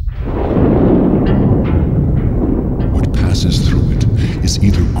 What passes through it is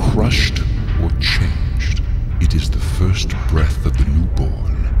either crushed or changed. It is the first breath of the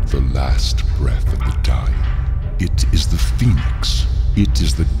newborn, the last breath of the dying. It is the phoenix. It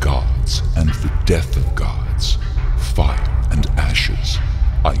is the gods and the death of gods, fire and ashes,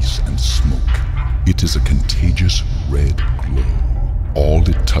 ice and smoke. It is a contagious red glow. All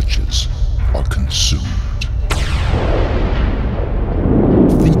it touches are consumed.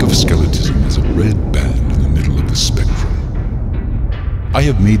 Think of skeletism as a red band in the middle of the spectrum. I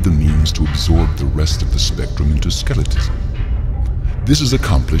have made the means to absorb the rest of the spectrum into skeletism. This is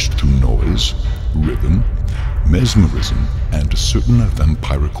accomplished through noise, rhythm, mesmerism, and certain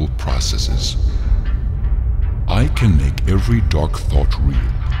vampirical processes. I can make every dark thought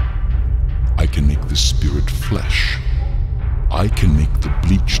real. I can make the spirit flesh. I can make the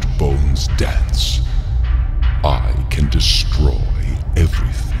bleached bones dance. I can destroy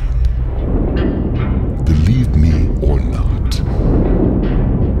everything. Believe me or not,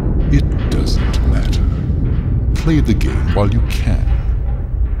 it doesn't matter. Play the game while you can.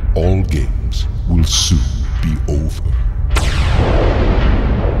 All games will soon be over.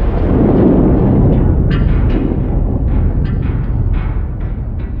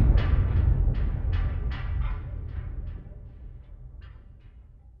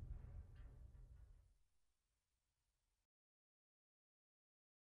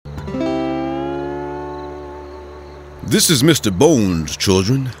 This is Mr. Bones,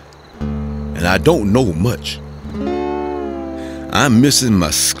 children, and I don't know much. I'm missing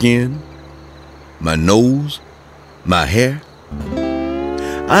my skin, my nose, my hair.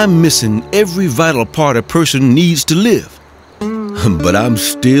 I'm missing every vital part a person needs to live, but I'm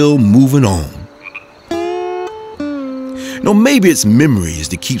still moving on. No, maybe it's memories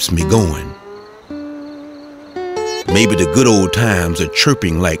that keeps me going. Maybe the good old times are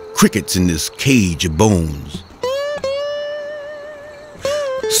chirping like crickets in this cage of bones.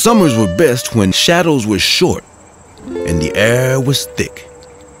 Summers were best when shadows were short and the air was thick.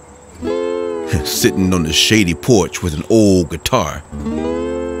 sitting on the shady porch with an old guitar,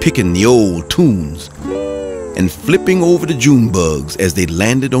 picking the old tunes, and flipping over the June bugs as they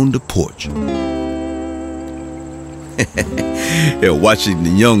landed on the porch. They're watching the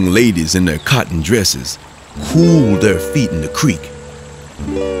young ladies in their cotton dresses cool their feet in the creek.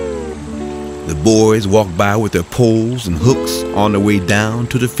 The boys walk by with their poles and hooks on their way down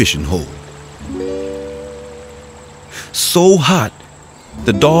to the fishing hole. So hot,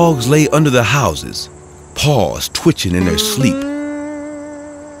 the dogs lay under the houses, paws twitching in their sleep,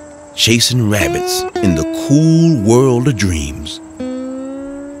 chasing rabbits in the cool world of dreams.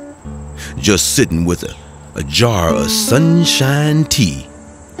 Just sitting with a jar of sunshine tea,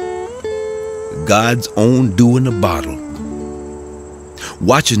 God's own dew in a bottle,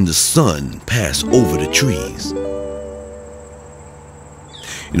 watching the sun pass over the trees.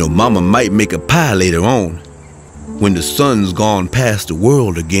 You know, Mama might make a pie later on when the sun's gone past the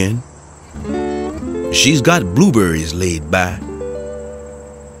world again. She's got blueberries laid by.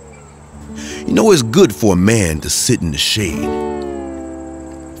 You know, it's good for a man to sit in the shade,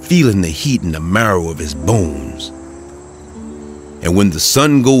 feeling the heat in the marrow of his bones. And when the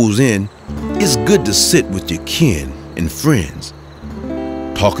sun goes in, it's good to sit with your kin and friends,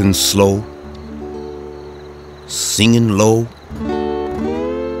 talking slow, singing low,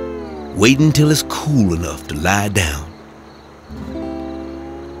 waiting till it's cool enough to lie down.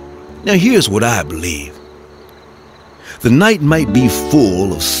 Now here's what I believe. The night might be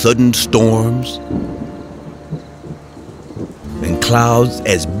full of sudden storms, and clouds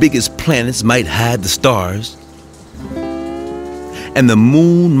as big as planets might hide the stars, and the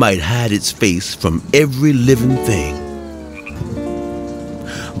moon might hide its face from every living thing.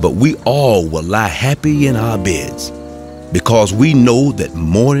 But we all will lie happy in our beds, because we know that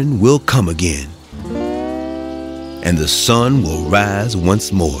morning will come again, and the sun will rise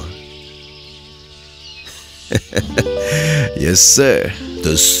once more. Yes, sir,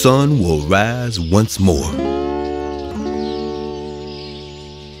 the sun will rise once more.